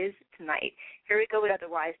 artist is tonight. Here we go with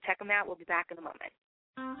Otherwise. Check them out. We'll be back in a moment.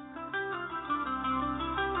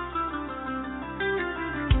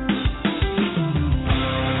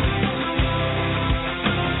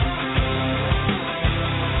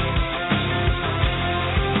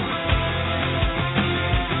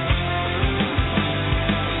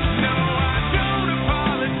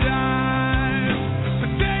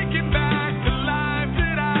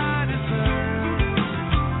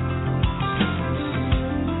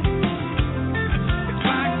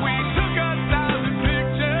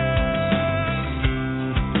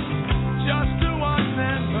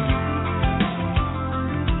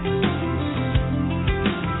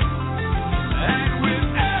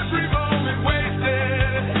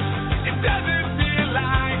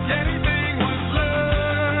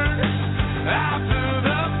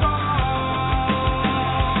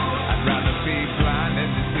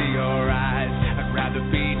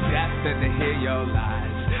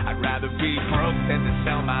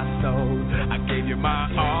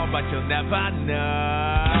 You'll never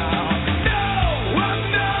know. No,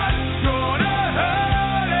 I'm not gonna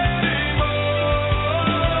hurt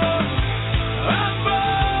anymore. I've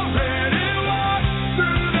already walked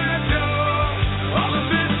through that door. All of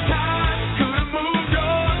this time could have moved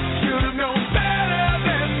on, should have known better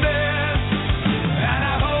than this. And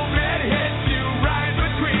I hope it hits you right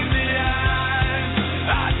between the eyes.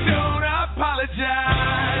 I don't apologize.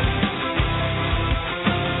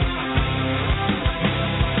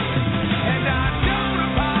 And I don't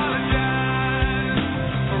apologize.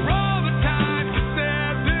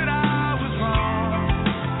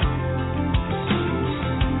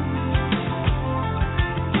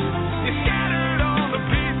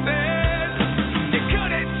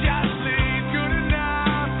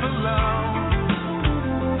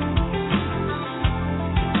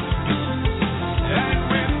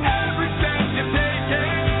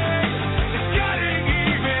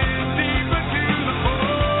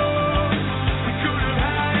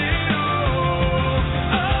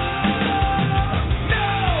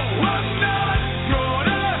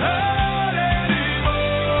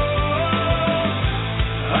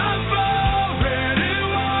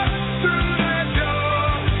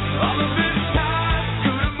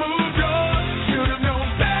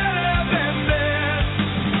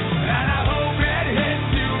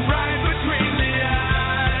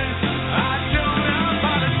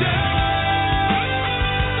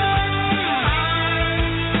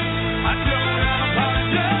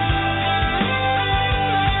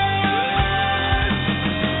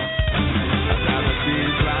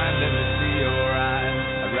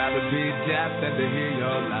 be deaf than to hear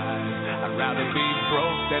your lies. I'd rather be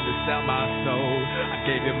broke than to sell my soul. I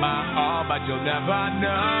gave you my all, but you'll never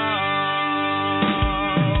know.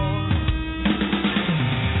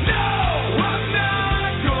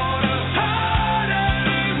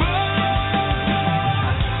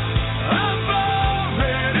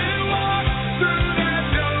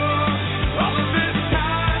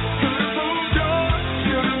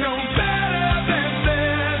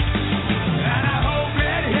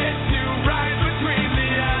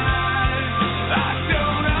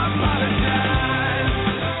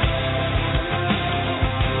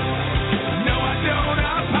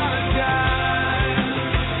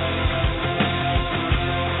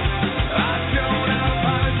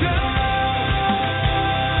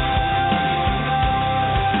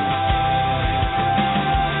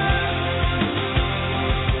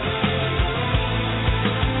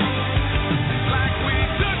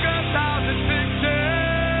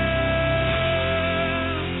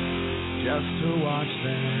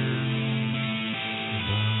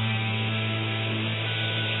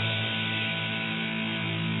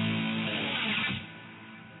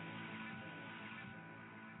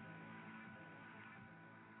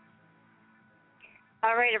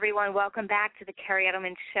 All right, everyone, welcome back to the Kerri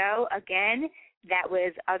Edelman Show. Again, that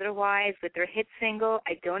was Otherwise with their hit single,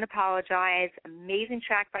 I Don't Apologize. Amazing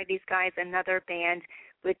track by these guys, another band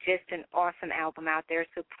with just an awesome album out there.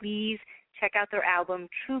 So please check out their album,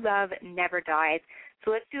 True Love Never Dies.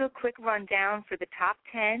 So let's do a quick rundown for the top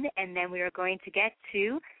 10, and then we are going to get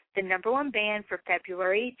to the number one band for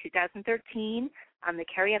February 2013 on the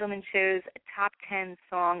Kerri Edelman Show's Top 10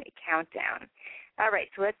 Song Countdown. All right,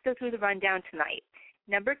 so let's go through the rundown tonight.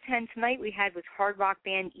 Number 10 tonight we had was hard rock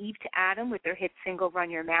band Eve to Adam with their hit single Run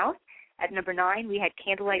Your Mouth. At number 9 we had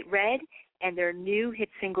Candlelight Red and their new hit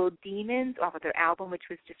single Demons off of their album, which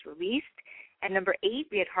was just released. At number 8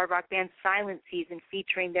 we had hard rock band Silent Season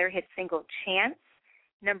featuring their hit single Chance.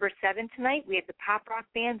 Number 7 tonight we had the pop rock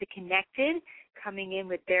band The Connected coming in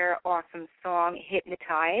with their awesome song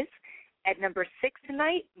Hypnotize. At number 6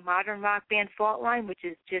 tonight, modern rock band Fault Line, which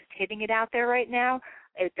is just hitting it out there right now,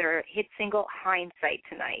 with their hit single Hindsight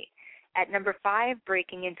tonight. At number 5,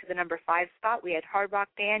 breaking into the number 5 spot, we had hard rock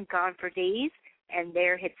band Gone for Days and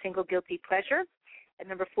their hit single Guilty Pleasure. At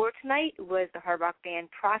number 4 tonight was the hard rock band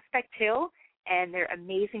Prospect Hill and their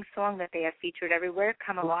amazing song that they have featured everywhere,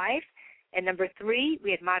 Come Alive. At number 3,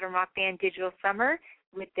 we had modern rock band Digital Summer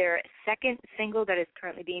with their second single that is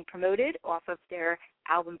currently being promoted off of their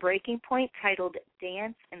album Breaking Point titled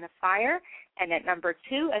Dance in the Fire. And at number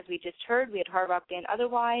 2, as we just heard, we had hard rock band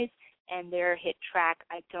Otherwise and their hit track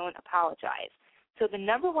I Don't Apologize. So the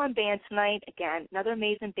number one band tonight, again, another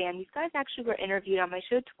amazing band. These guys actually were interviewed on my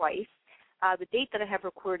show twice. The date that I have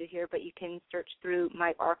recorded here, but you can search through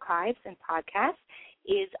my archives and podcasts,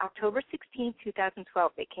 is October 16,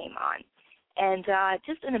 2012 they came on. And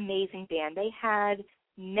just an amazing band. They had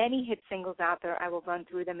many hit singles out there. I will run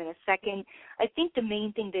through them in a second. I think the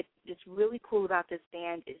main thing that is really cool about this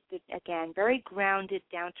band is that, again, very grounded,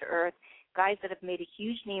 down-to-earth, guys that have made a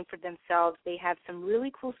huge name for themselves. They have some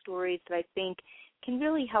really cool stories that I think can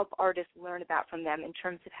really help artists learn about from them in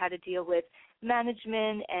terms of how to deal with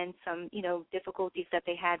management and some, difficulties that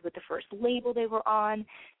they had with the first label they were on.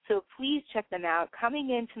 So please check them out. Coming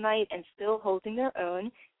in tonight and still holding their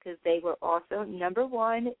own, because they were also number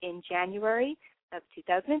one in January of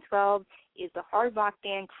 2012, is the hard rock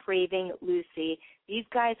band Craving Lucy. These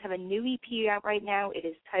guys have a new EP out right now. It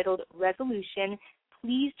is titled Resolution.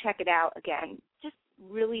 Please check it out. Again, just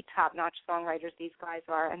really top-notch songwriters these guys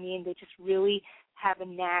are. I mean, they just really have a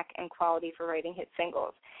knack and quality for writing hit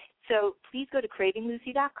singles. So please go to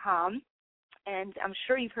cravinglucy.com, and I'm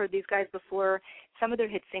sure you've heard these guys before. Some of their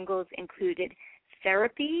hit singles included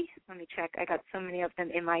Therapy. Let me check. I got so many of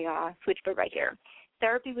them in my switchboard right here.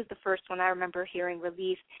 Therapy was the first one I remember hearing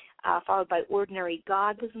released, followed by Ordinary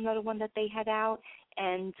God was another one that they had out.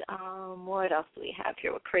 And what else do we have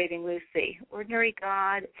here with Craving Lucy? Ordinary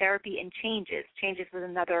God, Therapy, and Changes. Changes was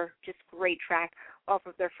another just great track off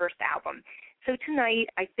of their first album. So tonight,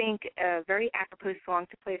 I think a very apropos song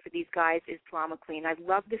to play for these guys is Drama Queen. I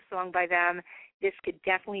love this song by them. This could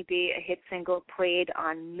definitely be a hit single played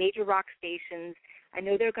on major rock stations. I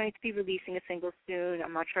know they're going to be releasing a single soon.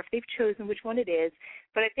 I'm not sure if they've chosen which one it is,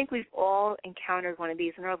 but I think we've all encountered one of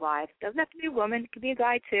these in our lives. It doesn't have to be a woman. It could be a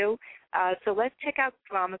guy, too. So let's check out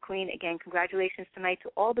Drama Queen. Again, congratulations tonight to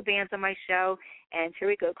all the bands on my show. And here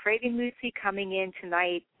we go. Craving Lucy coming in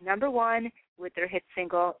tonight, number one, with their hit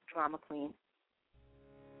single, Drama Queen.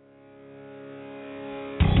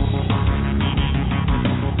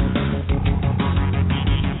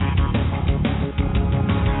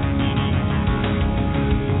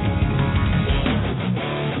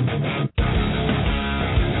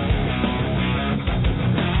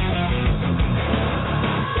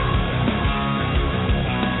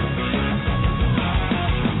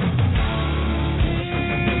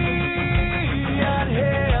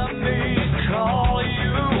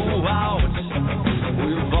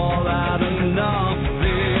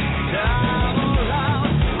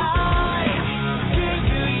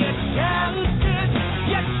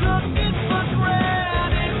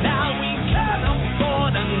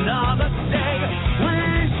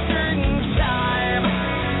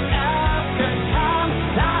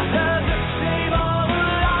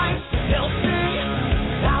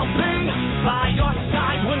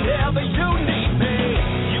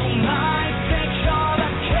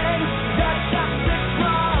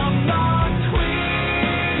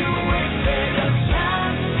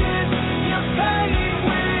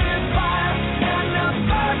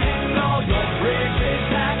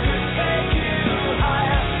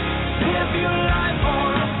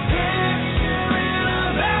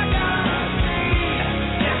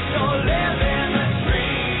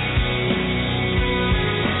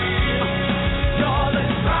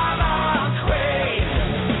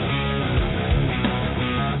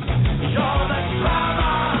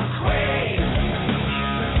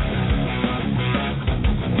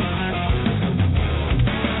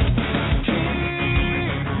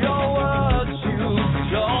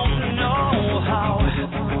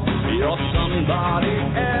 somebody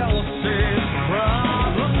else's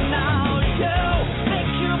problem. Now you think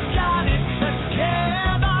you've got it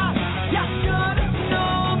together. You should have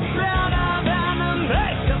known better than to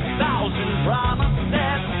make 1,000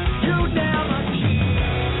 promises you never keep.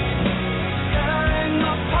 Stirring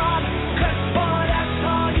the pot, 'cause boy, that's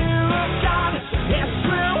all you've done. It's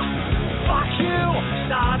true, fuck you,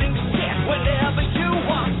 starting shit whenever you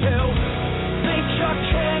want to. Think you're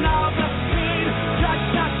king of the scene, you're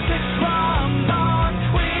just a drama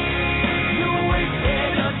queen. You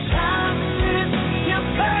wasted your chances, you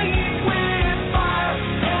paid with fire,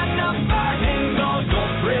 and the burning all your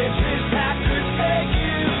bridges that could take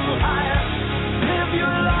you higher. Live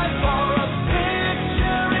your life for a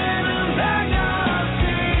picture in a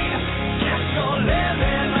magazine. Yes, you're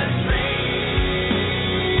living a dream.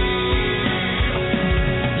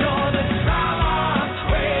 You're the drama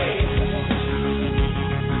queen.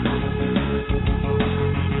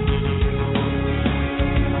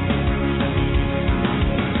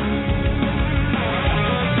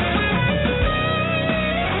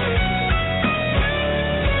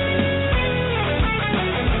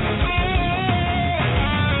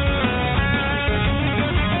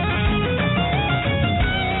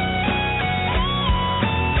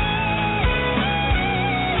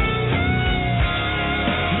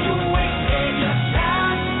 You wasted your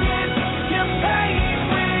chances, you paid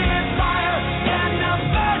with fire, and the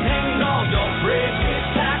burning all your bridges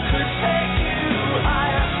that could take you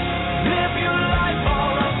higher. Live your life for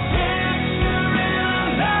a picture in a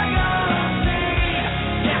magazine.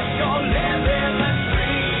 Yes, you're living the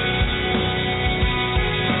dream.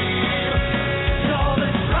 You're the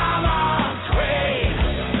drama queen.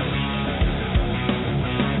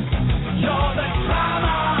 You're the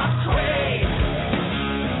drama queen.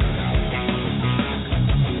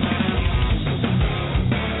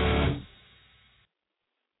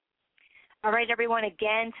 All right, everyone,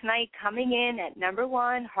 again tonight coming in at number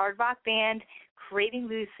one, hard rock band Craving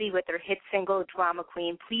Lucy with their hit single Drama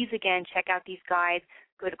Queen. Please, again, check out these guys.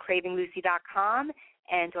 Go to cravinglucy.com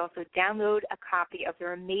and also download a copy of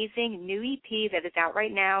their amazing new EP that is out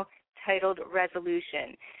right now titled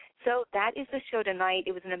Resolution. So that is the show tonight.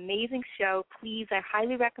 It was an amazing show. Please, I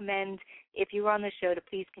highly recommend, if you were on the show, to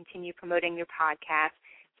please continue promoting your podcast,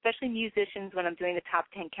 especially musicians. When I'm doing the top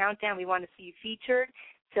 10 countdown, we want to see you featured.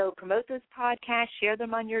 So promote those podcasts, share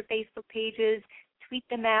them on your Facebook pages, tweet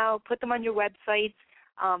them out, put them on your websites.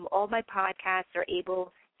 All my podcasts are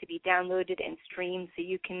able to be downloaded and streamed, so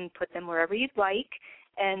you can put them wherever you'd like.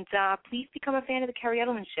 And please become a fan of the Kerri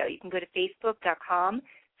Edelman Show. You can go to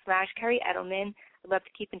facebook.com/Kerri Edelman. I'd love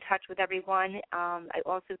to keep in touch with everyone. I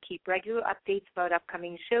also keep regular updates about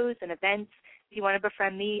upcoming shows and events. If you want to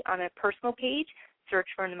befriend me on a personal page,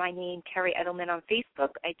 search for my name, Kerri Edelman, on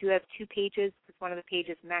Facebook. I do have two pages because one of the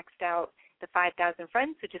pages maxed out the 5,000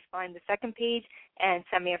 friends, so just find the second page and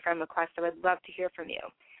send me a friend request. I would love to hear from you.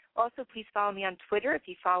 Also, please follow me on Twitter. If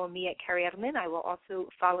you follow me at Kerri Edelman, I will also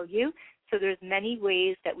follow you. So there's many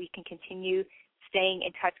ways that we can continue staying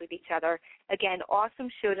in touch with each other. Again, awesome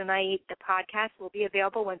show tonight. The podcast will be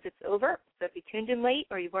available once it's over. So if you tuned in late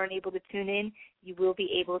or you weren't able to tune in, you will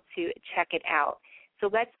be able to check it out. So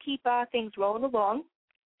let's keep things rolling along.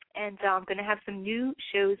 And I'm going to have some new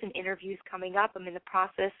shows and interviews coming up. I'm in the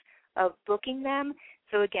process of booking them.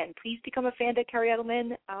 So, again, please become a fan of the Kerri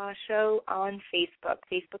Edelman Show on Facebook,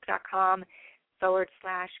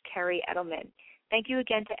 facebook.com/Kerri Edelman. Thank you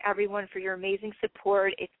again to everyone for your amazing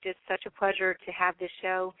support. It's just such a pleasure to have this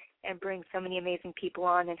show and bring so many amazing people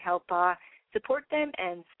on and help support them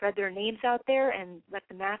and spread their names out there and let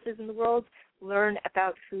the masses in the world learn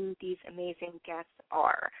about who these amazing guests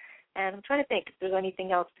are. And I'm trying to think if there's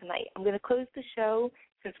anything else tonight. I'm going to close the show,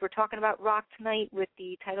 since we're talking about rock tonight, with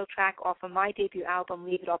the title track off of my debut album,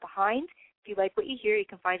 Leave It All Behind. If you like what you hear, you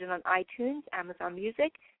can find it on iTunes, Amazon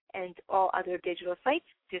Music, and all other digital sites.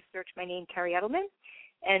 Just search my name, Kerri Edelman,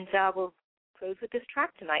 and we'll close with this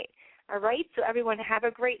track tonight. All right, so everyone, have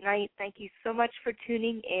a great night. Thank you so much for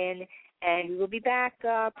tuning in, and we will be back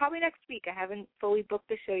probably next week. I haven't fully booked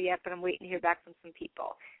the show yet, but I'm waiting to hear back from some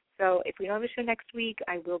people. So if we don't have a show next week,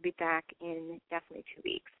 I will be back in definitely 2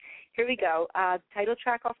 weeks. Here we go. Title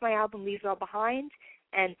track off my album, Leave It All Behind,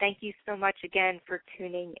 and thank you so much again for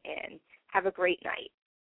tuning in. Have a great night.